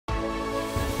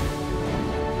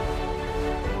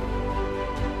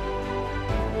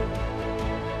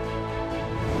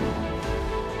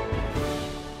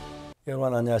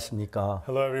여러분 안녕하십니까?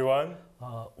 Hello, everyone.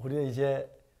 우리 이제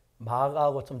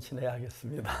마가하고 좀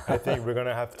친해야겠습니다. I think we're going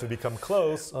to have to become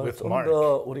close with 좀 Mark.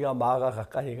 더 우리가 마가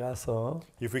가까이 가서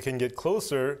If we can get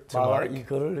closer to 마가 Mark 이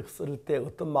글을 쓸 때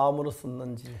어떤 마음으로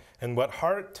썼는지 and what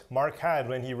heart Mark had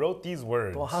when he wrote these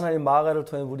words. 또 하나님 마가를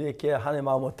통해 우리에게 하나님의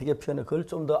마음을 어떻게 표현해 그걸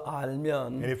좀 더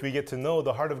알면 And if we get to know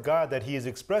the heart of God that he is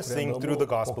expressing through the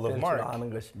Gospel of 복될 줄 Mark, 아는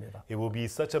것입니다. it will be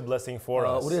such a blessing for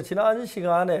us. 우리가 지난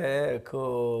시간에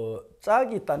그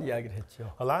짝이 있다는 이야기를 했죠.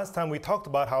 Last time we talked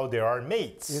about how there are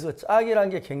mates. 이거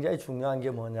짝이라는 게 굉장히 중요한 게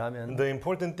뭐냐면 The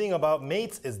important thing about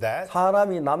mates is that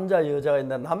사람이 남자 여자가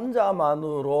있는데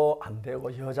남자만으로 안 되고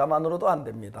여자만으로도 안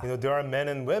됩니다. there are men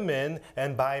and women,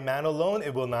 and by man alone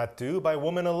it will not do, by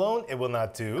woman alone it will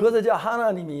not do. 그래서 이제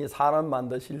하나님이 사람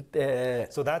만드실 때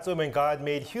So that's why when God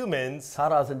made humans,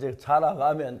 살아서 이제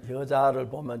자라가면 여자를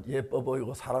보면 예뻐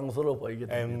보이고 사랑스러워 보이게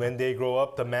and 됩니다. when they grow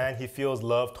up, the man he feels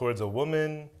love towards a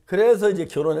woman, 그래서 이제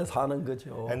결혼해 사는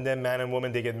거죠. and then man and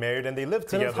woman they get married and they live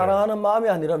그는 together. 사랑하는 마음이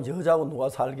아니라면 여자하고 누가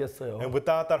살겠어요? And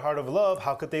without that heart of love,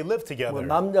 how could they live 뭐 together?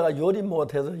 남자가 요리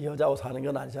못해서 여자하고 사는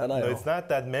건 No, 아니잖아요. it's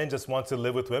not that men just want to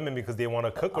live with women because they want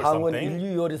to cook or 한국 something.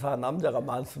 인류 요리사 남자가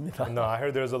많습니다. No, I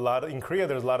heard there's a lot in Korea.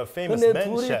 There's a lot of famous 근데 men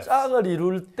둘이 chefs. 짝을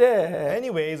이룰 때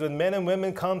Anyways, when men and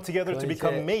women come together to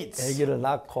become mates, 아기를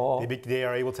낳고 they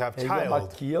are able to have 아기가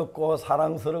막 child, 귀엽고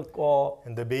사랑스럽고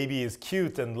and the baby is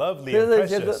cute and lovely and 그래서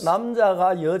이제 그 precious.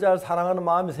 남자가 여자를 사랑하는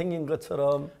마음이 생긴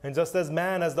것처럼 And just as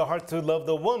man has the heart to love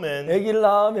the woman, 아기를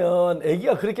낳으면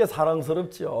아기가 그렇게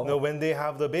사랑스럽죠. when they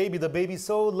have the baby is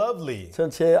so lovely. 전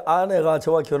제 아내가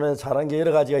저와 결혼해서 잘한 게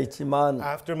여러 가지가 있지만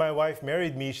After my wife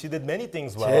married me, she did many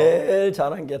things well. 제일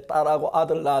잘한 게 딸하고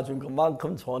아들 낳아준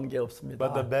것만큼 좋은 게 없습니다.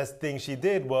 But the best thing she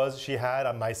did was she had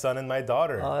my son and my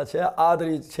daughter. 제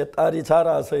아들이 제 딸이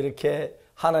자라서 이렇게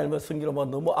하나님을 섬기는 뭐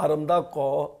너무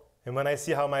아름답고 And when I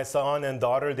see how my son and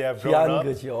daughter they have grown 귀한 up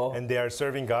거죠. and they are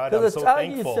serving God, I'm 그래서 so 짝이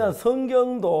thankful. 있으면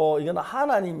성경도 이건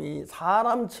하나님이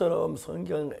사람처럼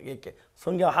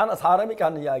성경 하나 사람이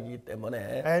하는 이야기이기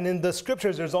때문에 And in the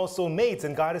scriptures, there's also mates,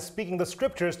 and God is speaking the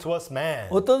scriptures to us man.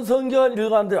 어떤 성경을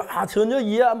읽었는데 전혀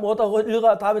이해 못하고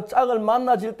읽어 다음에 짝을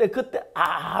만나질 때 그때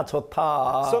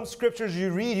좋다. Some scriptures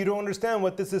you read, you don't understand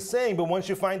what this is saying, but once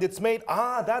you find its mate,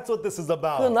 that's what this is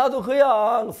about. 나도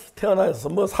그냥 태어나서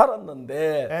뭐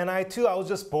살았는데 And I too, I was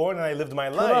just born and I lived my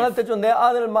결혼할 life. 때 좀 내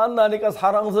아들 만나니까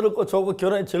사랑스럽고 좋고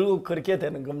결혼이 즐겁고 그렇게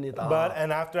되는 겁니다.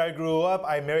 And after I grew up,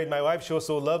 I married my wife. She was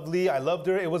so lovely. I loved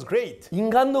her. It was great.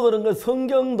 인간도 그런 거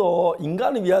성경도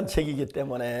인간을 위한 책이기 In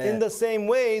때문에 the same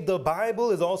way, the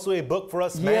Bible is also a book for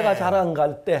us 이해가 man. 잘 안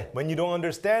갈 때 When you don't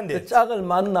understand 그 it, 짝을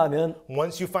만나면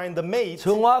once you find the mate,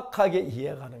 정확하게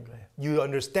이해가 가는 거예요. you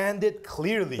understand it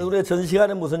clearly. 우리 전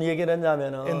시간에 무슨 얘기를 In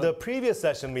했냐면은 the previous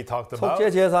session, we talked about 속죄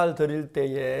제사를 드릴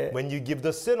때에 when you give the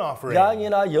sin offering,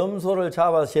 양이나 염소를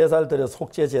잡아서 제사를 드려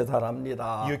속죄 제사를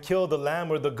합니다. you kill the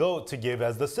lamb or the goat to give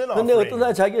as the sin 근데 어떤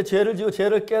offering. 사람이 자기가 죄를 지고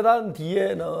죄를 깨달은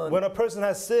뒤에는 When a person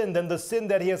has sinned, then the sin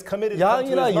that he has committed comes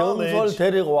to 양이나 his 염소를 knowledge.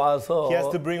 데리고 와서 He has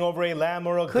to bring over a lamb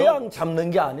or a 그냥 goat, 잡는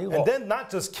게 아니고 and then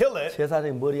not just kill it,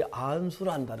 제사장이 머리에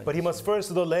안수를 한다는 but he 거예요. must first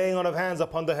do the laying on of hands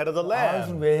upon the head of the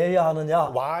안수를 lamb. 왜 해야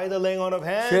하느냐? Why the laying on of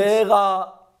hands?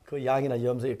 죄가 그 양이나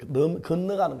염소에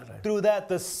건너가는 거예요. Through that,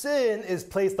 the sin is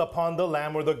placed upon the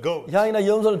lamb or the goat. 양이나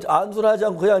염소를 안수를 하지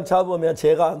않고 그냥 잡으면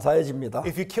죄가 안 사해집니다.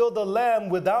 If you kill the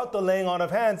lamb without the laying on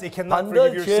of hands, it cannot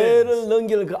forgive 반드시 your 죄를 sins.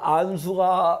 넘기는 그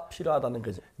안수가 필요하다는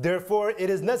거죠. Therefore,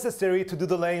 it is necessary to do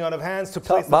the laying on of hands to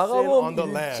자, place the sin on 마가복음 the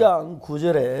lamb. 1장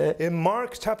 9절에 In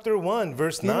Mark chapter 1,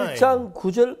 verse 9. 1장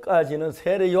 9절까지는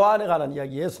세례 요한에 관한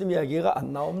이야기, 예수님 이야기가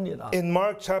안 나옵니다. In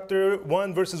Mark chapter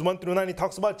 1, verses 1 through 9, he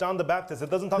talks about John the Baptist.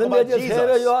 It doesn't talk 근데 about 이제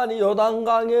세례 Jesus. 요한이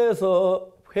요단강에서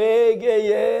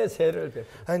회개의 세례를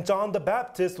베풀어요. And John the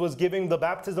Baptist was giving the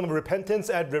baptism of repentance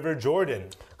at River Jordan.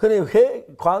 그래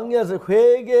광야에서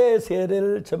회개의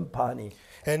세례를 전파하니.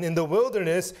 And in the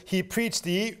wilderness, he preached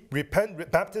the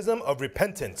baptism of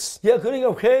repentance.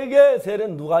 그러니까 회개의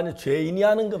세례는 누가 하냐? 죄인이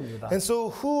하는 겁니다. And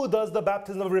so who does the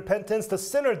baptism of repentance? The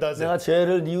sinner does 내가 it.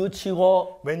 죄를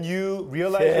뉘우치고 When you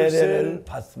realize your 세례를 sin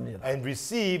받습니다. and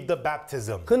receive the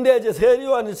baptism. 근데 이제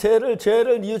세례요한이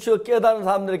죄를 뉘우치고 깨달은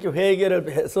사람들에게 회개를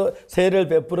해서 세례를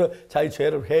베풀어 자기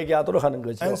죄를 회개하도록 하는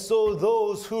거죠. And so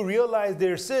those who realize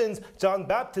their sins, John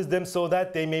baptized them so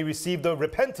that they may receive the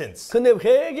repentance. 근데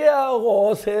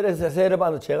회개하고 세례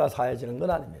받는 죄가 사해지는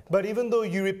건 아닙니다. But even though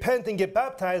you repent and get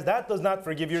baptized, that does not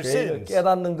forgive your 죄를 sins.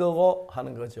 깨닫는 거고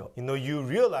하는 거죠. You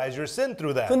realize your sin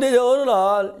through that. 근데 이제 어느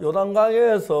날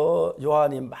요단강에서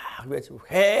요한이 막 외치고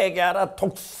회개하라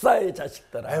독사의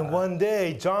자식들아. And one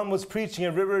day, John was preaching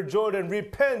at River Jordan,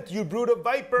 repent, you brood of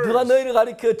vipers. 누가 너희를 가리켜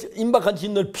가리 그 임박한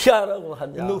진노를 피하라고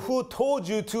하냐? Who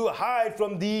told you to hide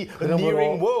from the 그러므로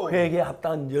nearing woe 회개에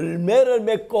합당한 열매를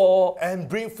맺고 and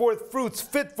bring forth fruits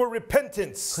fit for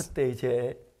repentance? 그때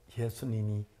이제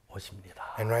예수님이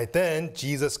오십니다. And right then,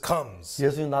 Jesus comes.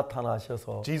 예수님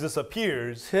나타나셔서 Jesus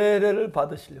appears 세례를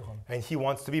받으시려고 합니다. and he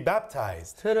wants to be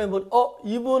baptized. 세례는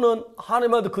이분은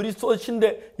하나님의 아들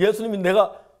그리스도신데 예수님이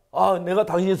내가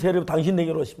당신의 세례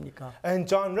당신에게로 오십니까? And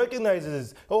John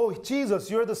recognizes, oh, Jesus,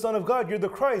 you're the Son of God, you're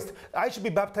the Christ. I should be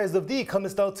baptized of thee.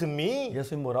 Comest thou to me?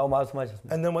 예수님 뭐라고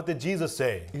말씀하셨습니까? And then what did Jesus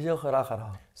say? 이제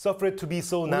허락하라. Suffer it to be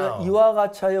so 우리가 now. 이와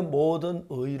같이 하여 모든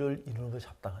의를 이루는 것이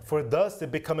합당하다. For thus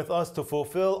it becometh us to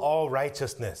fulfill all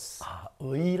righteousness.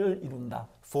 의를 이룬다.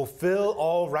 Fulfill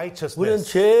all 우리는 righteousness.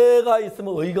 죄가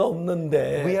있으면 의가 We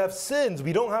없는데 have sins.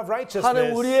 We don't have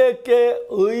하나님 righteousness. 우리에게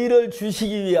의를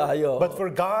주시기 위하여 But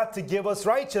for God to give us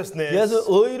righteousness, 예수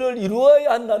의를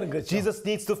이루어야 한다는 거죠. Jesus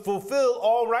needs to fulfill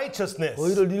all righteousness.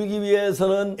 의를 이루기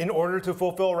위해서는 In order to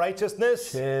fulfill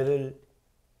righteousness, 죄를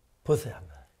벗어야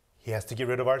합니다. he has to get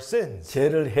rid of our sins.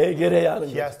 죄를 해결해야 하는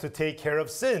He 거죠. has to take care of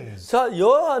sins. 자,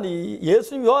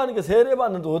 예수님 요한에게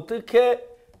세례받는데 어떻게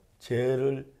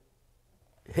죄를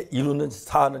이루는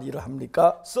사안을 일을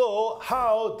합니까? So,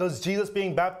 how does Jesus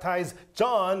being baptized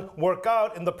John work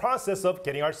out in the process of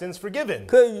getting our sins forgiven?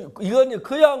 이건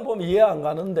그냥 보면 이해 안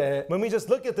가는데 When we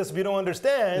just look at this, we don't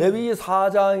understand. 레위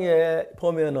 4장에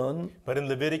보면은 But in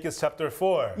Leviticus chapter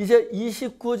 4, 이제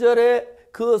 29절에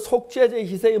그 속죄제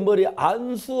희생의 머리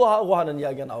안수하고 하는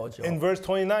이야기가 나오죠. in verse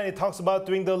 29, it talks about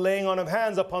doing the laying on of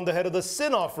hands upon the head of the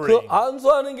sin 그 offering.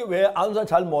 안수하는 게 왜 안수는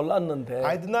잘 몰랐는데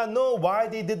I did not know why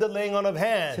they did the laying on of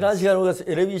hands. 지난 시간에 우리가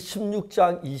레위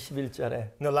 16장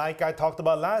 21절에 Now, like I talked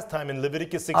about last time in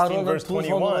Leviticus 16, 아론은 verse 두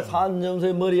손으로 21,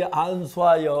 산염소의 머리에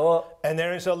안수하여 and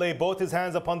Aaron shall lay both his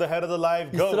hands upon the head of the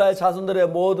live goat 이스라엘 자손들의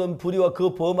모든 불의와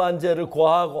그 범한 죄를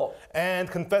고하고 and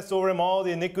confess over him all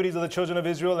the iniquities of the children of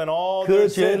Israel and all their 그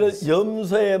죄를 sins,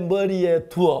 염소의 머리에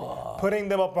두어. putting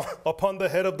them upon the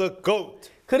head of the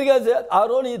goat. 그러니까 이제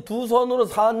아론이 두 손으로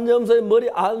산염소의 머리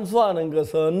안수하는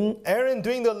것은 Aaron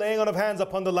doing the laying on of hands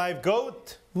upon the live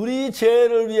goat 우리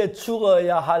죄를 위해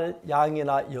죽어야 할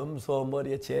양이나 염소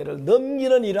머리에 죄를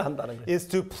넘기는 일을 한다는 거예요. is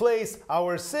to place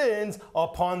our sins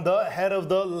upon the head of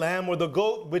the lamb or the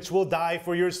goat which will die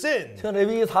for your sin. 저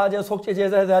레위기 4장 속죄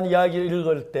제사에 대한 이야기를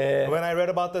읽을 때 When I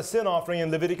read about the sin offering in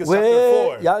Leviticus 왜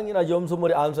chapter 4, 양이나 염소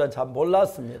머리 안수하는지 잘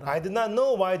몰랐습니다. I did not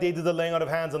know why they did the laying on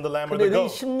of hands on the lamb or 근데 the 레위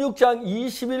goat. 16장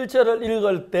 21절을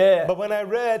읽을 때 But when I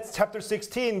read chapter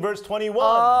 16, verse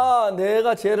 21,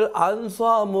 내가 죄를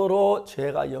안수함으로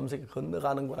죄가 염소에게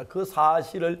건너가는구나. 그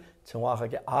사실을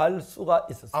정확하게 알 수가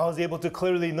있었어요. I was able to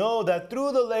clearly know that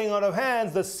through the laying on of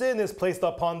hands, the sin is placed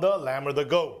upon the lamb or the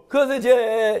goat. 그래서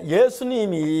이제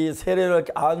예수님이 세례를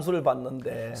이렇게 안수를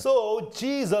받는데 So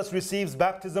Jesus receives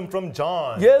baptism from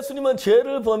John. 예수님은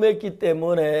죄를 범했기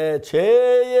때문에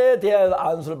죄에 대한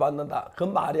안수를 받는다.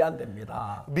 그건 말이 안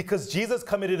됩니다. Because Jesus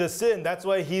committed a sin, that's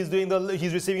why he's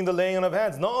receiving the laying on of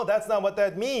hands. No, that's not what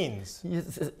that means.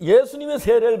 예수님의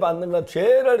세례를 받는 건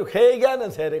죄를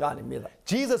회개하는 세례가 아닙니다.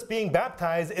 Jesus being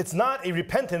baptized, it's not a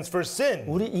repentance for sin,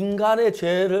 우리 인간의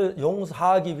죄를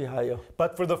용서하기 위하여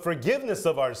but for the forgiveness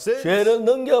of our sins, 죄를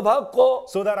넘겨받고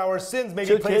so that our sins may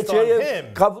be 저 placed on 죄의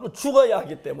him, 값으로 죽어야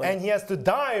하기 때문에 and he has to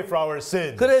die for our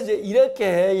sins. 그래 이제 이렇게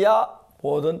해야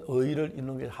모든 의를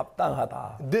이루는 게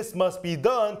합당하다. This must be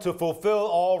done to fulfill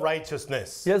all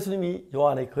righteousness. 예수님이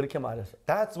요한에게 그렇게 말했어요.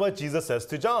 That's what Jesus says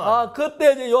to John.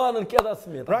 그때 이제 요한은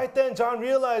깨닫습니다. Right then, John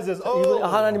realizes, 이분이 oh,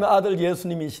 하나님의 아들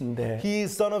예수님이신데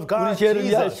he's Son of 우리 God, 죄를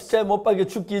위하여 Jesus. 십자가에 못 박혀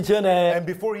죽기 전에 And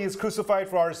before he is crucified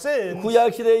for our sins,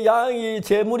 구약 시대 양이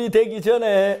제물이 되기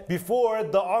전에 before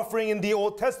the offering in the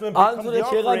Old Testament becomes the 안수의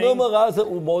죄가 offering, 넘어가서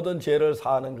모든 죄를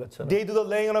사는 것처럼 they do the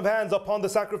laying on of hands upon the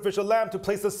sacrificial lamb to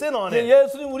place the sin on it.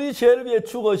 예수님 우리 죄를 위해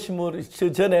죽으심을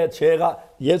전에 죄가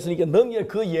예수님께 넘길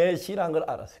그 예시란 걸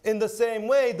알았어요. In the same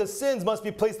way, the sins must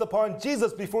be placed upon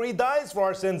Jesus before he dies for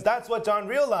our sins. That's what John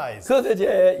realized. 그래서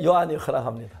이제 요한이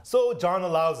허락합니다. So John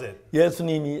allows it.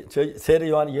 예수님이 세례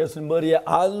요한이 예수님 머리에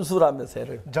안수라며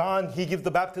세례를. John, he gives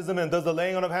the baptism and does the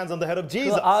laying on of hands on the head of 그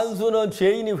Jesus. 안수는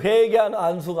죄인이 회개하는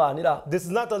안수가 아니라 This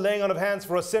is not the laying on of hands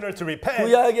for a sinner to repent.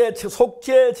 구약의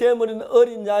속죄 제물인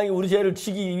어린 양이 우리 죄를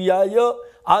지기 위하여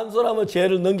안수하면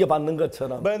죄를 넘겨받는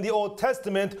것처럼 But in the Old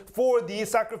Testament, for the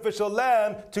sacrificial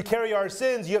lamb to carry our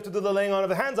sins, you have to do the laying on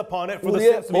of hands upon it for the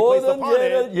우리의 sins to be placed 모든 upon it.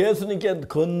 죄를 예수님께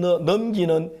건너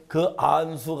넘기는 그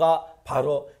안수가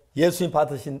바로 예수님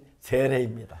받으신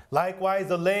세례입니다. Likewise,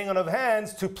 the laying on of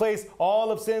hands to place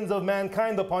all of sins of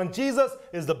mankind upon Jesus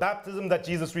is the baptism that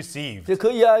Jesus received. 이제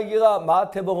그 이야기가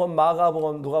마태복음,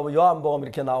 마가복음, 누가복음, 요한복음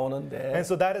이렇게 나오는데 And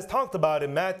so that is talked about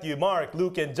in Matthew, Mark,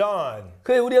 Luke, and John.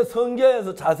 그 우리가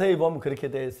성경에서 자세히 보면 그렇게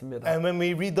되어 있습니다. And when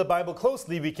we read the Bible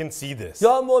closely, we can see this.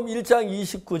 요한복음 1장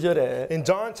 29절에 In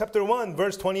John chapter 1,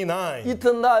 verse 29,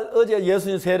 이튿날 어제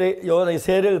예수님 요한이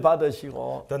세례를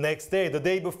받으시고 the next day, the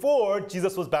day before,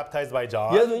 Jesus was baptized by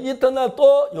John. 예수님 이튿날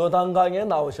또 요단강에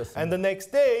나오셨습니다. And the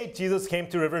next day, Jesus came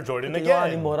to River Jordan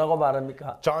요한이 again. 뭐라고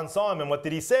말합니까? John saw him, and what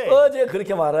did he say? 어제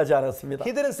그렇게 말하지 않았습니다.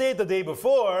 He didn't say it the day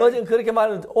before, 어제 그렇게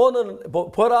말하는데 오늘은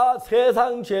보라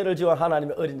세상 죄를 지은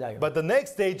하나님의 어린 양이다. but the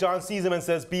next day, John sees him and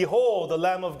says, Behold, the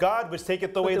Lamb of God, which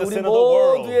taketh away the 우리 sin of the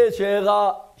world. 모두의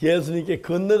죄가 예수님께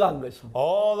건너간 것입니다.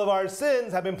 All of our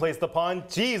sins have been placed upon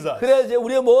Jesus. 그래서 이제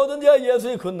우리의 모든 죄가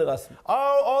예수님이 건너갔습니다.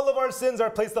 All of our sins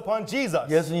are placed upon Jesus.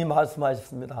 예수님이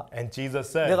말씀하셨습니다. And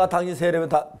Jesus said, 내가 당신 세례를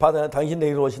받아 당신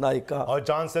내게로 오시나이까?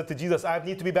 John said to Jesus, I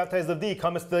need to be baptized of thee.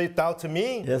 Comest thou to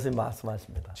me? 예수님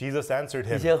말씀하십니다. Jesus answered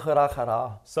him, 이제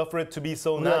허락하라. Suffer it to be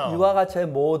so 우리가 now. 이와 같이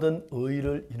모든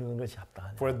의를 이루는 것이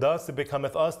합당하다. For thus it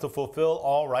becometh us to fulfill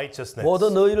all righteousness.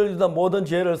 모든 의를 이루다 모든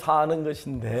죄를 사하는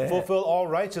것인데 Fulfill all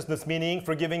righteousness, meaning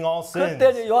forgiving all sins.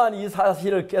 그때 이제 요한이 이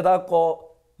사실을 깨닫고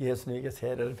예수님에게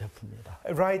세례를 베풉니다.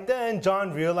 Right then,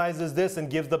 John realizes this and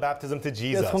gives the baptism to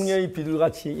Jesus. 성령이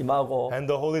비둘같이 임하고 And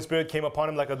the Holy Spirit came upon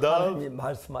him like a dove. 하나님이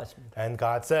말씀하십니다. And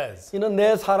God says, 이는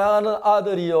내 사랑하는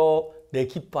아들이요 내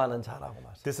기뻐하는 자라고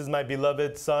말씀. This is my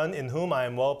beloved Son in whom I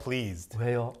am well pleased.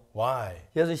 왜요? Why?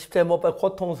 예수 십자가에 못 박혀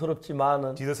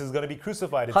고통스럽지만은 Jesus is going to be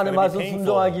crucified. It's 하나님 going to 말씀 be painful.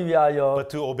 순종하기 위하여 But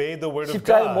to obey the word of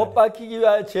십자가에 못 God, 박히기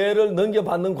위하여 죄를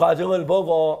넘겨받는 과정을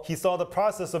보고 he saw the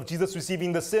process of Jesus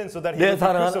receiving the sin so that he 내 would be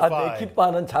사랑하는 아들 내 crucified.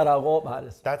 기뻐하는 자라고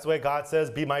말했습니다. That's why God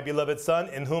says, Be my beloved Son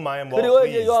in whom I am well 그리고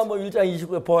이제 pleased. 요한복음 1장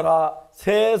 29에 보라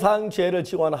세상 죄를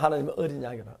지고 하는 하나님의 어린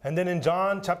양이라. And then in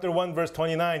John chapter 1 verse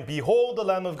 29, Behold the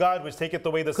Lamb of God which taketh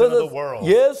away the sin of 그래서 the world.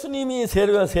 예수님이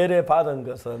세례 받은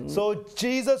것은 So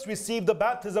Jesus received the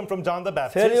baptism from John the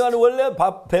Baptist. 세례요한이 원래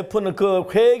베푸는 그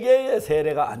회개의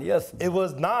세례가 아니었습니다. It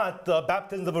was not the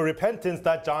baptism of repentance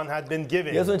that John had been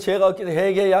given. 예수는 죄가 없기 때문에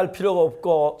회개해야 할 필요가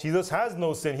없고 Jesus has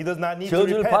no sin. He does not need to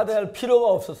저주를 받아야 repent. 할 필요가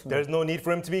없었습니다. There's no need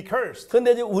for him to be cursed.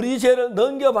 그런데 이제 우리 죄를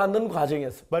넘겨받는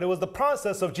과정이었습니다. But it was the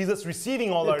process of Jesus receiving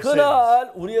all our sins.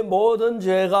 그날 우리의 모든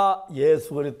죄가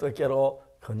예수 그리스도께로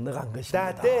건너간 것입니다.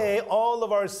 That day, all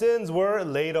of our sins were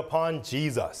laid upon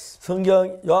Jesus.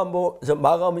 성경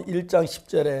마가복음 1장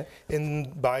 10절에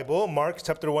In Bible, Mark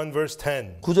chapter 1 verse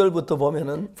 10, 9절부터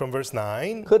보면은 from verse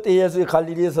 9, 그때 예수의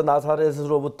갈릴리에서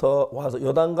나사렛으로부터 와서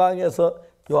요단강에서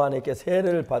요한에게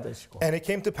세례를 받으시고 And it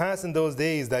came to pass in those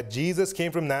days that Jesus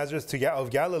came from Nazareth of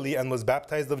Galilee and was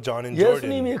baptized of John in Jordan.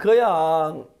 예수님이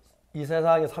그냥 이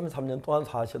세상에 33년 동안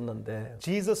사셨는데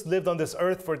Jesus lived on this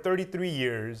earth for 33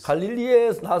 years.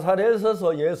 갈릴리에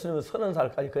나사렛에서 예수님은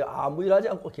 30살까지 거의 아무 일하지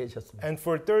않고 계셨습니다. And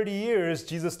for 30 years,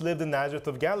 Jesus lived in Nazareth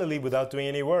of Galilee without doing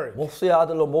any work. 목수의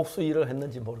아들로 목수 일을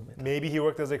했는지 모릅니다. Maybe he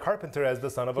worked as a carpenter, as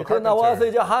the son of a 그 나와서 carpenter.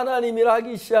 이제 하나님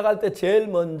일하기 시작할 때 제일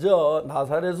먼저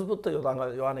나사렛에서부터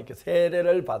요한에게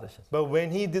세례를 받으셨어요. But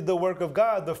when he did the work of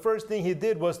God, the first thing he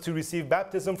did was to receive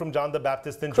baptism from John the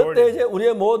Baptist in 그때 Jordan. 이제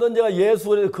우리의 모든 죄가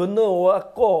예수를 건너왔고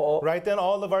Right then,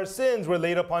 all of our sins were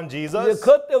laid upon 이제 Jesus.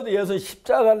 그때부터 예수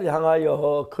십자가를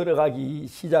향하여 걸어가기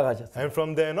시작하셨어요. And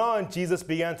from then on, Jesus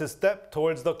began to step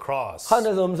towards the cross.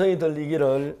 하늘에서 음성이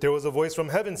들리기를 There was a voice from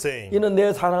heaven saying, 이는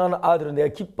내 사랑하는 아들은 내가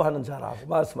기뻐하는 자라고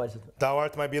말씀하셨어요. Thou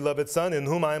art my beloved Son, in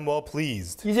whom I am well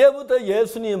pleased. 이제부터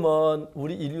예수님은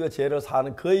우리 인류의 죄를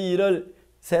사는 그 일을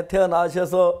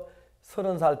태어나셔서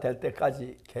 30살 될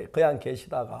때까지 그냥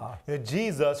계시다가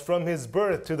Jesus, from his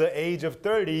birth to the age of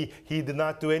 30, he did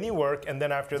not do any work. And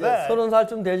then after that,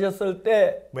 30살쯤 되셨을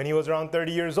때 when he was around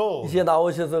 30 years old, 이제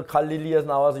나오셔서 갈릴리에서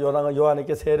나와서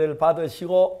요한에게 세례를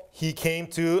받으시고 he came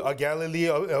to Galilee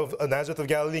of Nazareth of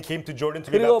Galilee, came to Jordan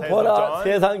to be 그리고 baptized of 보라 John.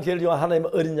 세상 죄를 지은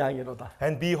하나님의 어린 양이로다.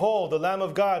 And behold, the Lamb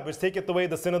of God, which taketh away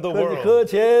the sin of the 그래서 world. 그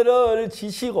죄를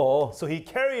지시고 So he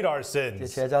carried our 이제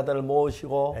sins 제자들을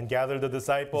모으시고 and gathered the 이제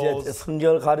disciples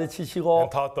성경을 가르치시고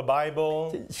and taught the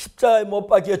Bible. 십자가에 못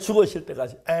박혀 죽으실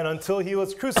때까지 And until he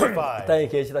was 이 crucified, 땅에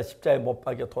계시다 십자가에 못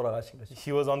박혀 돌아가신 것이죠.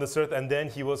 he was on this earth and then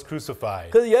he was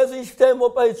crucified. 그래서 예수님 십자가에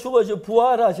못 박혀 죽으시고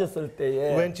부활하셨을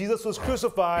때에 When Jesus was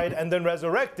crucified and then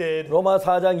resurrected, 로마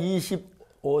 4장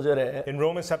 5절에 In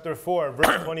Romans chapter 4,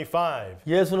 verse 25,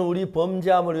 예수는 우리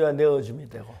범죄함을 위하여 내어줌이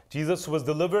되고 Jesus was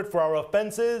delivered for our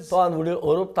offenses 또한 우리를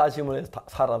어렵다 하심을 위해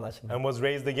살아나십니다. and was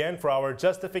raised again for our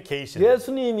justification.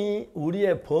 예수님이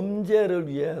우리의 범죄를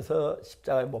위해서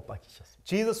십자가에 못 박히셨습니다.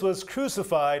 Jesus was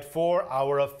crucified for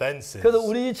our offenses. 그래서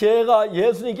우리 죄가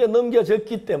예수님께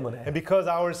넘겨졌기 때문에 And because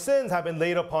our sins have been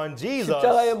laid upon Jesus,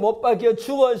 십자가에 못 박혀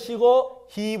죽으시고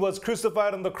he was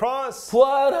crucified on the cross.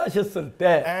 부활하셨을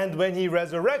때 And when he 이미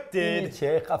resurrected,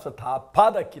 죄값을 다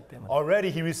받았기 때문에 already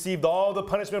he received all the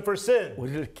punishment for sin.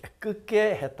 우리를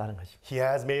깨끗게 했다는 것입니다. He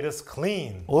has made us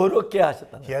clean. 어렵게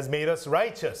하셨다는 He has made us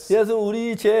righteous. 그래서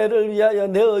우리 죄를 위하여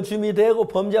내어줌이 되고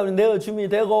범죄함을 내어줌이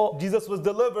되고 Jesus was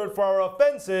delivered for our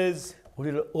offenses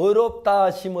우리를 어렵다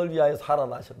하심을 위하여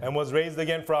살아나셨다. and was raised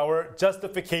again for our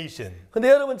justification. 근데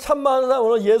여러분 참 많은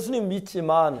사람은 예수님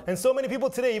믿지만 And so many people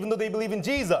today, even though they believe in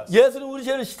Jesus, 예수님 우리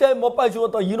죄를 십자가에 못 박혀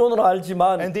죽었다 이론으로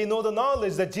알지만 and they know the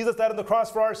knowledge that Jesus died on the cross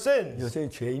for our sins, 여전히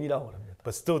죄인이라고 합니다.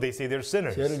 but still they say they're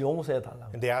sinners. 죄를 용서해 달라고.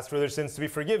 And they ask for their sins to be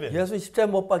forgiven. 예수님 십자가에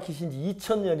못 박히신 지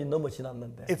 2000년이 넘어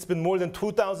지났는데 It's been more than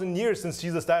 2,000 years since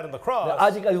Jesus died on the cross.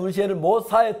 아직까지 우리 죄를 못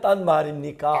사했단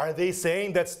말입니까? Are they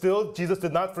saying that still Jesus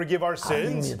did not forgive our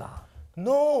sins? 아닙니다.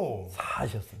 No.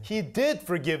 사하셨습니다. He did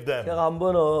forgive them. 제가 한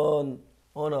번은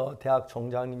어느 대학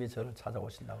총장님이 저를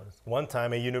찾아오신다고 그랬어요. One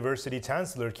time a university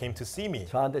chancellor came to see me.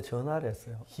 저한테 전화를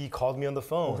했어요. He called me on the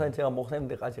phone. 목사님 제가 목사님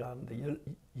댁까지 가는데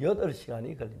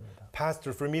 8시간이 걸립니다.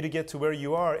 Pastor, for me to get to where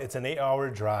you are, it's an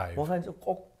 8-hour drive. 목사님 좀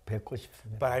꼭 뵙고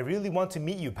싶습니다. But I really want to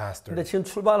meet you, Pastor. 근데 지금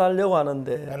출발하려고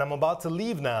하는데 And I'm about to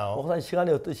leave now. 목사님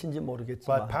시간이 어떠신지 But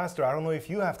모르겠지만 Pastor, I don't know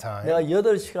if you have time. 내가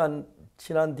 8시간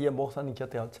지난 뒤에 목사님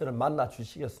곁에 저를 만나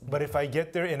주시겠습니다. But if I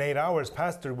get there in 8 hours,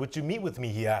 Pastor, would you meet with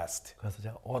me? He asked. 그래서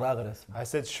제가 오라 그랬습니다. I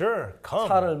said, sure, come.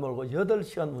 차를 몰고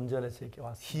 8시간 운전해서 이렇게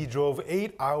왔습니다. He drove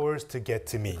 8 hours to get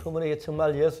to me. 그분에게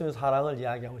정말 예수님의 사랑을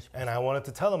이야기하고 싶어요. And I wanted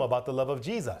to tell him about the love of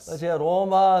Jesus. 제가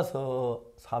로마서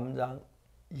 3장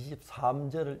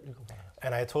 23절을 읽어봐요.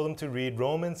 And I told him to read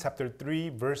Romans chapter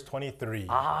 3, verse 23.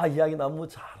 아, 이야기 너무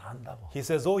잘한다고. He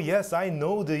says, oh yes, I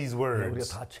know these 우리가 words.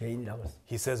 다 죄인이라고 했어요.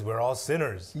 He says, we're all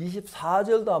sinners.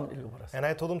 24절도 한번 읽어보았어요. And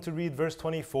I told him to read verse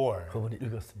 24. 그분이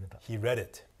읽었습니다. He read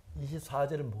it.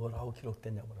 24절은 뭐라고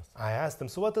기록됐냐고 그랬어요. I asked him,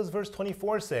 so what does verse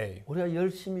 24 say? 우리가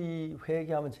열심히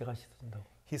회개하면 죄가 씻어진다고.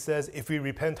 He says, if we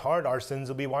repent hard, our sins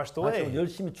will be washed 마치 away.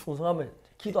 열심히 충성하면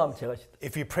기도하면 죄가 씻어.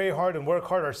 If we pray hard and work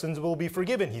hard, our sins will be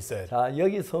forgiven, he said. 자,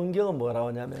 여기 성경은 뭐라고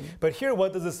하냐면 But here,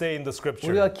 what does it say in the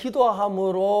scripture? 우리가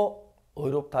기도함으로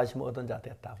의롭다 하심 얻은 자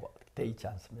됐다고 돼 있지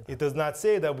않습니다. It does not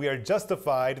say that we are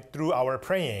justified through our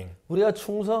praying. 우리가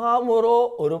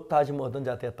충성함으로 의롭다 하심 얻은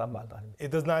자 됐단 말도 아닙니다. It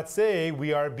does not say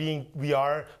we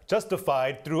are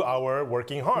justified through our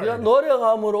working 우리가 hard.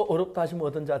 노력함으로 의롭다 하심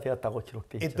얻은 자 되었다고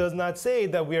기록돼 It 있죠. does not say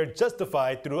that we are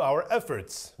justified through our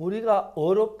efforts. 우리가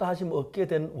의롭다 하심 얻게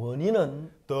된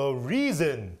원인은 The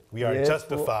reason we are 예수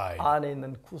justified 안에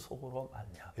있는 구속으로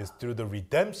말미암아. is through the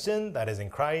redemption that is in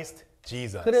Christ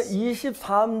Jesus. 그래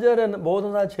 23절에는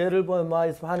모든 사람 죄를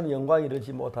보면 하나님의 영광에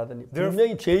이르지 못하더니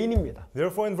분명히 죄인입니다.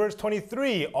 Therefore, in verse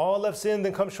 23, all have sinned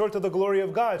and come short of the glory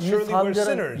of God. Surely we're 23절은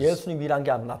sinners. 예수님 일한 게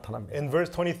안 나타납니다. In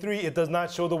verse 23, it does not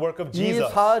show the work of Jesus.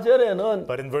 24절에는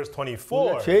But in verse 우리가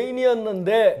 24,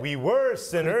 죄인이었는데 we were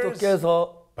sinners,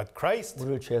 그리스도께서 but Christ,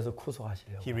 우리를 죄에서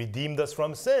구속하시려고. He redeemed us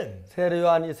from sin. 세례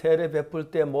요한이 세례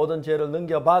베풀 때 모든 죄를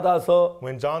넘겨받아서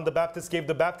When John the Baptist gave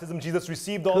the baptism, Jesus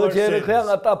received all 그 our 죄를 그냥 sins.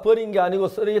 갖다 버린 게 아니고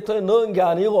쓰레기통에 넣은 게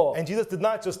아니고 And Jesus did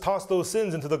not just toss those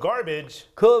sins into the garbage.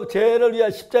 그 죄를 위해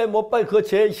십자가에 못 박혀 그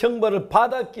죄의 형벌을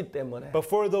받았기 때문에 But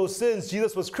for those sins,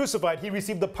 Jesus was crucified. He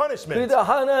received the punishment. 그러니까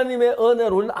하나님의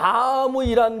은혜로 우리는 아무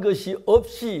일한 것이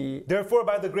없이 Therefore,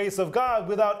 by the grace of God,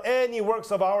 without any works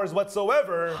of ours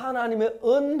whatsoever, 하나님의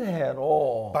은혜로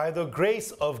by the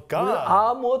grace of 우리는 God,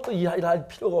 아무것도 일할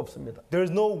필요가 없습니다. there's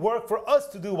no work for us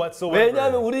to do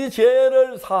왜냐하면 whatsoever. 우리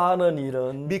죄를 사하는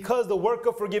일은 Because the work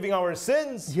of forgiving our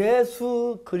sins,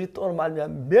 예수 그리스도로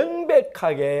말미암아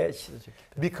명백하게 씻어졌기 때문에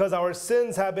because our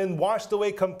sins have been washed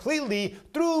away completely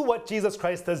through what Jesus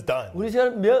Christ has done. 우리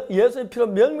죄는 예수의 피로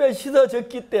명백히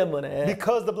씻어졌기 때문에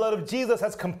Because the blood of Jesus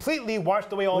has completely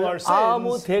washed away all our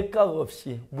아무 sins 대가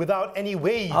없이 without any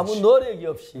wage, 아무 노력이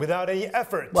없이 without any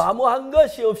effort, 뭐 아무 한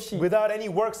것이 없이 without any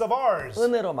works of ours,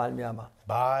 은혜로 말미암아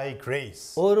by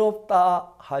grace,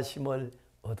 어렵다 하심을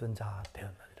얻은 자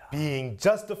되었느니라. being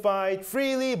justified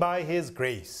freely by His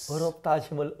grace. 어렵다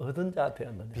하심을 얻은 자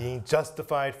되었느니라. Being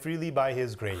justified freely by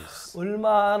His grace.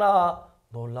 얼마나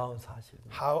놀라운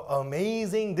사실입니다. How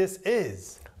amazing this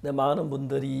is. 근데 많은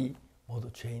분들이 모두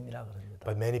죄인이라 그럽니다.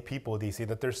 But many people, they say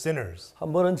that they're sinners.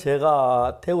 한 번은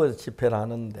제가 대구에서 집회를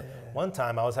하는데 One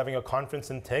time I was having a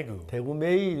conference in Daegu. 대구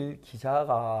매일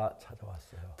기자가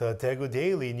찾아왔어요. The Daegu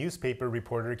Daily newspaper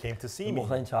reporter came to see me.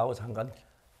 목사님 저하고 잠깐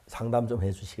상담 좀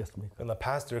해주시겠습니까? And the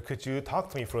pastor, could you talk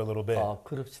to me for a little bit?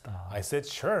 그럽시다. I said,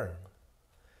 sure.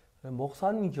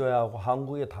 목사님 교회하고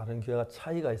한국의 다른 교회가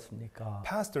차이가 있습니까?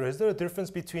 Pastor, is there a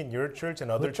difference between your church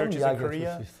and other 그것 좀 churches in 이야기해 줄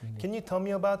Korea? 수 있습니까? Can you tell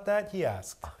me about that? He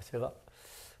asked. 제가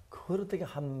그걸 어떻게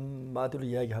한마디로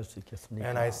이야기할 수 있겠습니까?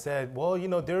 And I said, well, you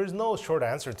know, there is no short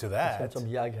answer to 제가 that. 좀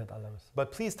이야기해 달라고 했어요. But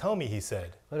please tell me, he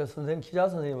said. 그래서 선생님 기자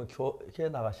선생님은 교회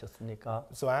나가셨습니까?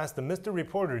 So I asked him, Mr.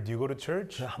 Reporter, do you go to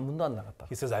church? 한 번도 안 나갔다.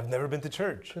 He says, I've never been to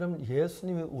church. 그럼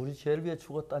예수님이 우리 죄를 위해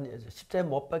죽었다는 십자가에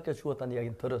못 박혀 죽었다는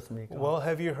이야기는 들었습니까? Well,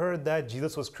 have you heard that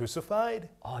Jesus was crucified?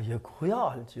 예,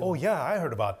 그야 알죠. Oh, yeah, I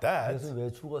heard about that. 예수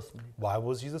왜 죽었습니까? Why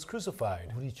was Jesus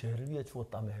crucified? 우리 죄를 위해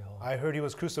죽었다며요. I heard he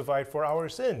was crucified for our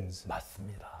sins.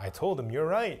 맞습니다. I told him, you're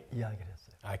right. 이야기를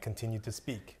했어요. I continued to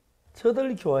speak.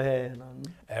 저들 교회는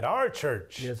At our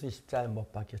church, 예수 십자가에 못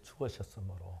박혀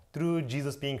죽으셨으므로 through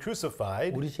Jesus being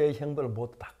crucified, 우리 죄의 형벌을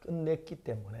모두 다 끝냈기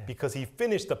때문에 because he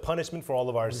finished the punishment for all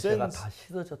of our 우리 죄가 sins, 다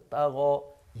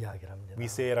씻어졌다고 이야기를 합니다. we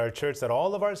say at our church that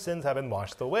all of our sins have been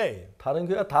washed away. 다른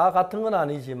교회가 다 같은 건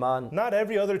아니지만 Not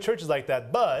every other church is like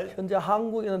that, but 현재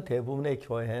한국에 있는 대부분의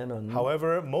교회는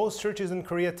however, most churches in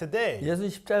Korea today, 예수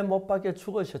십자가에 못 박혀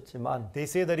죽으셨지만 they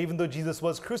say that even though Jesus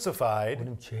was crucified,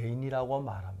 우리는 죄인이라고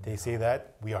말합니다. they say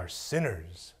that we are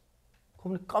sinners.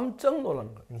 그럼 깜짝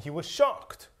놀라는 거예요. And he was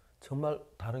shocked. 정말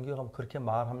다른 교회 가면 그렇게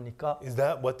말합니까? Is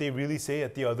that what they really say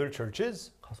at the other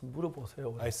churches? 가서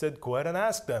물어보세요. I said, go ahead and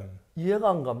ask them. 이해가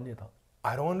안 갑니다.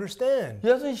 I don't understand.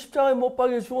 예수님 십자가에 못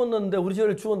박혀 죽었는데 우리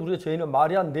죄를 죽은 우리가 죄인은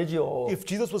말이 안 되죠. If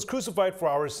Jesus was crucified for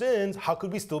our sins, how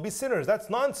could we still be sinners? That's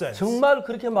nonsense. 정말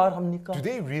그렇게 말합니까? Do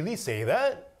they really say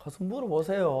that? 가서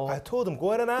물어보세요. I told them,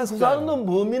 go ahead and ask 그 them. 사람은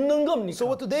뭐 믿는 겁니까? So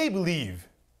what do they believe?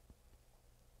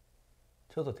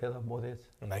 저도 대답 못했어요.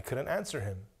 And I couldn't answer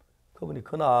him. 그분이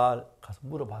그날 가서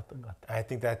물어봤던 것 같아요. I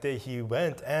think that day he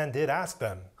went and did ask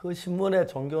them. 그 신문의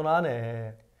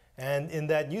종교란에 And in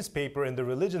that newspaper, in the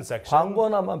religion section,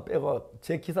 광고나만 빼고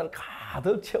제 기사를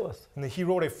가득 채웠어요. and he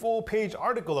wrote a full-page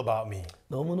article about me.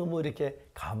 너무너무 이렇게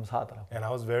감사하더라고요. And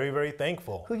I was very, very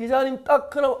thankful. 그 기자님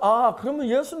딱 그럼 그러면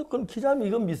예수님 그럼 기자님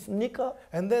이거 믿습니까?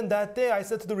 And then that day I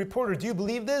said to the reporter, do you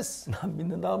believe this? 난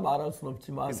믿는다고 말할 수는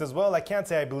없지만 He says, well, I can't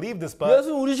say I believe this, but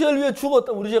예수 우리 죄를 위해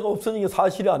죽었다. 우리 죄가 없어진 게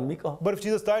사실이 아닙니까? if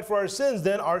Jesus died for our sins,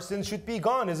 then our sins should be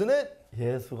gone, isn't it?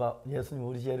 예수님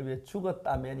우리 죄를 위해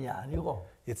죽었다면이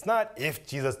아니고 It's not if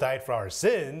Jesus died for our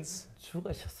sins.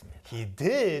 죽으셨습니다. He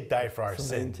did die for our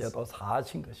선생님 sins. 죄도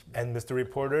사하신 것입니다. And Mr.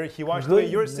 Reporter, he washed away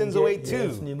your sins away too.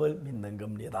 예수님을 믿는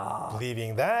겁니다.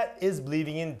 Believing that is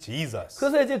believing in Jesus.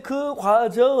 그래서 이제 그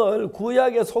과정을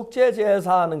구약의 속죄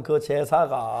제사하는 그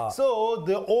제사가 So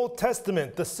the Old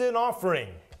Testament, the sin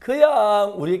offering,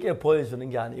 그냥 우리에게 보여주는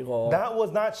게 아니고 that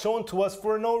was not shown to us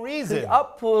for no 그 reason.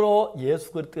 앞으로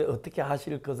예수 그리스도가 어떻게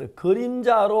하실 것을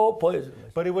그림자로 보여주는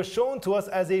거죠. But it was shown to us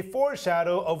as a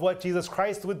foreshadow of what Jesus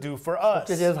Christ would do for us.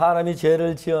 속죄 사람이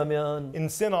죄를 지으면 In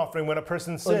sin offering, when a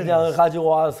person sins, 언양을 가지고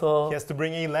와서 he has to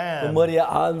bring a 그 lamb 머리에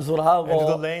and do the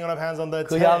안수하고 laying on of hands on the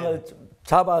그 head 양을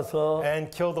잡아서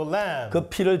and kill the lamb 그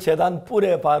피를 제단 뿔에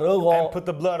and 바르고 put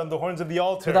the blood on the horns of the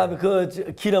altar 그다음에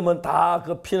그 기름은 다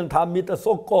그 피는 다 밑에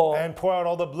쏟고 and pour out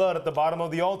all the blood at the bottom of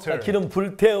the altar 기름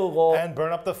불태우고 and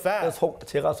burn up the fat.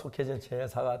 제가 속해진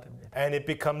제사가 됩니다. And it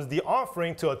becomes the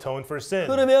offering to atone for sin.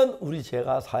 그러면 우리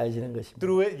죄가 사해지는 것입니다.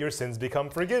 Through it, your sins become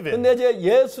forgiven. 근데 이제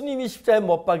예수님이 십자가에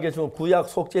못 박혀 죽은 구약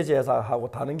속죄 제사하고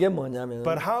다른 게 뭐냐면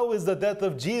But how is the death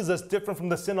of Jesus different from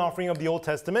the sin offering of the Old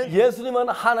Testament? 예수님은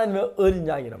하나님의 어린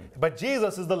양이랍니다. But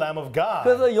Jesus is the Lamb of God.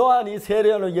 그래서 요한이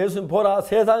세례하는 예수님 보라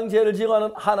세상 죄를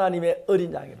지고하는 하나님의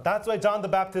어린 양이라. That's why John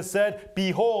the Baptist said,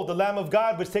 behold, the Lamb of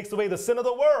God which takes away the sin of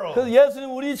the world. 그래서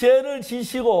예수님 우리 죄를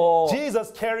지시고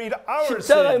Jesus carried our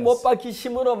십자가에 못 sins.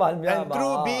 박히심으로 And through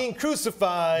말미암아 being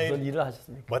crucified, 무슨 일을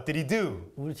하셨습니까? what did he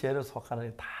do? 우리 죄를 속하는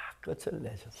일 다 끝을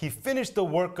내셨어요. He finished the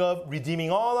work of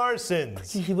redeeming all our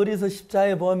sins. 히브리서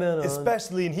 10장에 보면은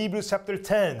Especially in Hebrews chapter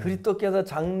 10. 그리스도께서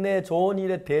장래 좋은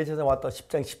일에 대해서 왔다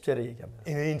 10장 10절에 얘기합니다.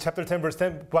 In chapter 10, verse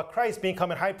 10, about Christ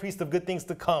becoming high priest of good things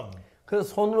to come. 그래서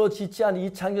손으로 짓지 않은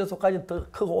이 창조소까지 더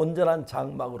크고 온전한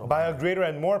장막으로 By a greater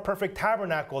and more perfect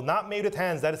tabernacle, not made with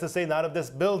hands, that is to say, not of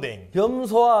this building.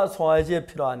 염소와 송아지의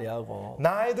피로 아니하고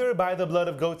Neither by the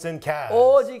blood of goats and calves,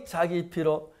 오직 자기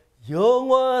피로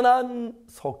영원한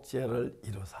속죄를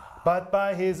이루사. but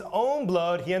by his own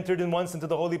blood he entered in once into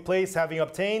the holy place, having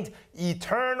obtained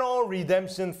eternal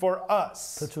redemption for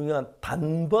us. 더 중요한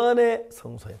단번에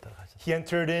성소에 들어가셨어요. He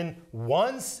entered in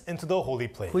once into the holy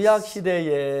place. 구약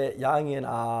시대에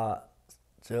양이나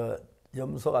저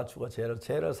염소가 죽어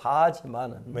죄를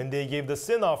사하지만은 When they gave the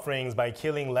sin offerings by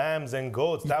killing lambs and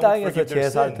goats, 이 that would 땅에서 forgive their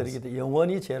제사를 sins. 드리기 때문에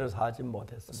영원히 죄를 사하지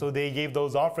못했습니다. So they gave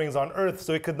those offerings on earth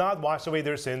so it could not wash away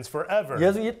their sins forever.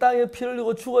 예수 이 땅에 피를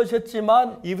흘리고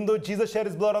죽으셨지만 Even though Jesus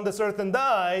shed his blood on this earth and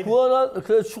died, 구원한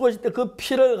그 죽으실 때 그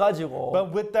피를 가지고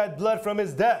but with that blood from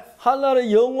his death,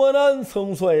 하나님의 영원한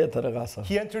성소에 들어가서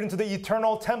he entered into the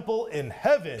eternal temple in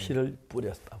heaven. 피를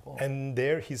뿌렸다고 And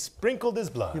there he sprinkled his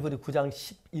blood. 히브리 9장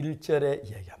 11절에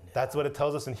얘기합니다. That's what it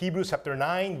tells us in Hebrews chapter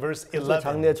 9, verse 그래서 11.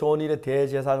 장래 좋은 일의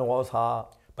대제사장 오사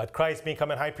But Christ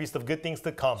becoming high priest of good things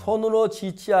to come. 손으로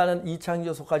짓지 않은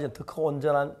이창조 속까지 더 큰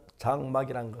온전한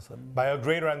장막이란 것은 By a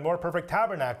greater and more perfect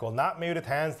tabernacle, not made with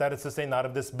hands, that is to say, not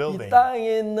of this 이 building.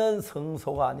 땅에 있는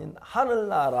성소가 아닌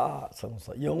하늘나라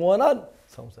성소, 영원한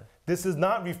성소. This is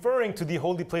not referring to the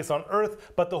holy place on earth,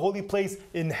 but the holy place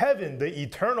in heaven, the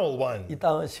eternal one. 이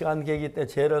땅은 시간계기 때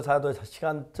죄를 사도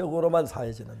시간적으로만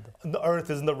사해지는데 The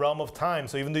earth is in the realm of time,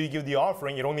 so even though you give the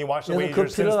offering, it only washes away 그래서 그 your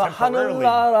sins 피를 temporarily.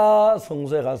 하늘나라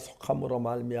성소에 가 속함으로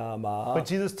말미암아 But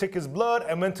Jesus took his blood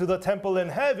and went to the temple in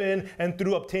heaven, and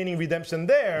through obtaining redemption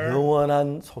there,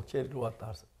 영원한 속죄를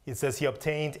이루었다. it says he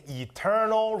obtained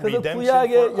eternal 그래서 redemption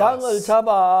구약에 for 양을 us.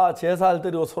 잡아 제사를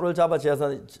드리고 소를 잡아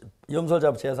염소를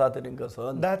잡아 제사 드린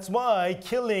것은 That's why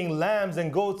killing lambs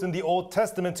and goats in the Old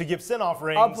Testament to give sin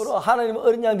offerings, 앞으로 하나님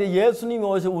어린 양대 예수님이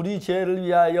오셔 우리 죄를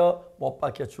위하여 못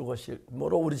박혀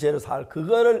죽으심으로 우리 죄를 살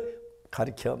그거를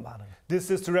가리켜 말하는. this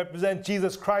is to represent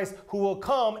Jesus Christ who will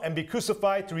come and be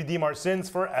crucified to redeem our sins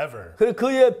forever. 그래서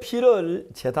그의 피를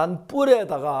제단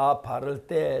뿔에다가 바를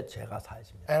때 죄가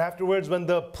사해집니다. And afterwards, when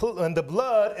the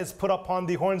blood is put upon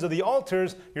the horns of the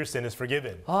altars, your sin is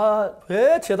forgiven. 아,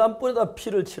 왜 제단 뿔에다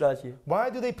피를 칠하지?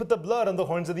 Why do they put the blood on the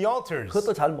horns of the altars?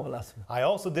 그것도 잘 몰랐습니다. I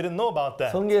also didn't know about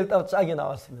that. 성경에 딱 짝이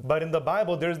나왔습니다. But in the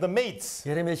Bible, there's the mates.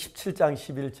 예레미야 17장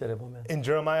 11절에 보면 In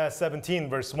Jeremiah 17,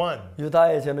 verse 1,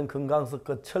 유다의 죄는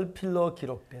금강석과 철필로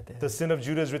기록되되 the sin of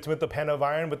Judah is written with the pen of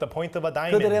iron, with the point of a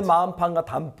그들의 diamond. 마음판과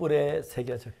단뿔에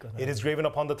새겨졌거든. It is graven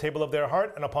upon the table of their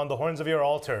heart and upon the horns of your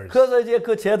altars. 그래서 이제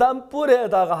그 제단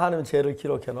뿔에다가 하나님 죄를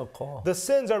기록해 놓고 The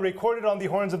sins are recorded on the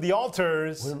horns of the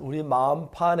altars. 우리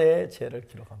마음판에 죄를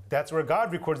기록합니다. That's where God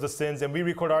records the sins, and we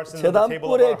record our sins on the 제단 table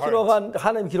of 뿔에 our heart. 기록한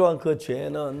하나님 기록한 그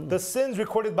죄는 The sins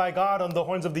recorded by God on the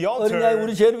horns of the 어린 양이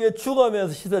우리 altar 죄를 위해 죽으면서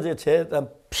씻어져 제단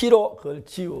피로 그걸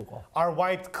지우고 are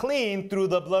wiped clean through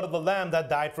the blood of the Lamb that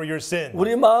died for your sin.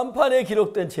 우리 마음판에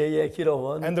기록된 죄의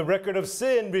기록은 And the record of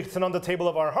sin written on the table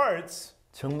of our hearts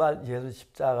정말 예수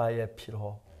십자가의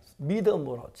피로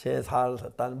믿음으로 죄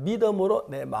사하셨다는 믿음으로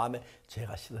내 마음에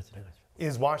죄가 씻어지는 거죠.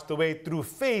 is washed away through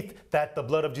faith that the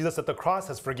blood of Jesus at the cross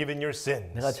has forgiven your sins.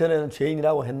 내가 전에는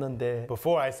죄인이라고 했는데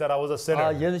Before I said I was a sinner.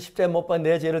 아 예수 십자가에 못 박은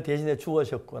내 죄를 대신해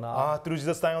죽으셨구나. Through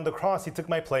Jesus dying on the cross, He took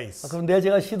my place. 그럼 내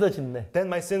죄가 씻어졌네. Then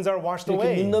my sins are washed 이렇게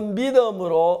away. 믿는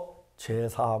믿음으로 죄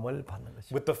사함을 받는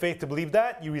것이죠. With the faith to believe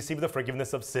that, you receive the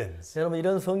forgiveness of sins. 여러분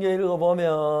이런 성경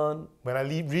읽어보면 When I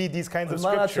read these kinds of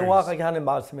얼마나 scriptures, 정확하게 하나님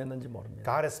말씀했는지 모릅니다.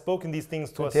 God has spoken these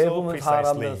things to us so 대부분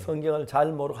사람들은 precisely. 성경을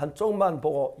잘 모르고 한쪽만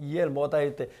보고 이해를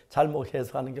못할 때 잘못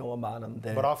해석하는 경우가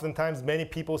많은데 But oftentimes, many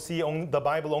people see the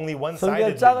Bible only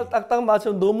성경 짝을 one-sidedly. 딱딱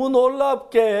맞춰 너무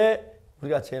놀랍게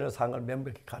우리가 죄를 산 걸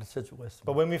명백히 가르쳐주고 있습니다.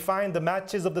 But when we find the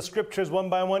matches of the scriptures one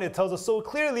by one, it tells us so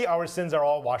clearly our sins are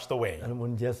all washed away.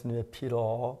 여러분 예수님의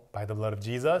피로 By the blood of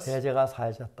Jesus, 죄가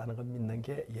사해졌다는 걸 믿는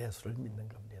게 예수를 믿는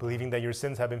겁니다. believing that your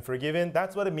sins have been forgiven,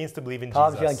 that's what it means to believe in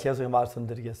다음 시간 Jesus. 계속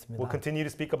말씀드리겠습니다. We'll continue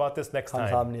to speak about this next time.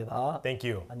 감사합니다. Thank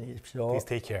you. 안녕히 계십시오. Please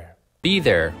take care. Be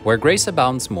there, where grace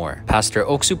abounds more. Pastor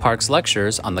Oksu Park's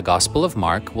lectures on the Gospel of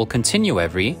Mark will continue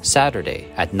every Saturday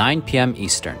at 9 p.m.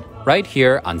 Eastern, right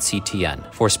here on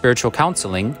CTN. For spiritual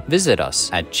counseling, visit us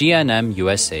at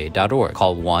gnmusa.org.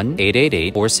 Call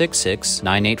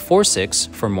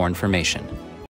 1-888-466-9846 for more information.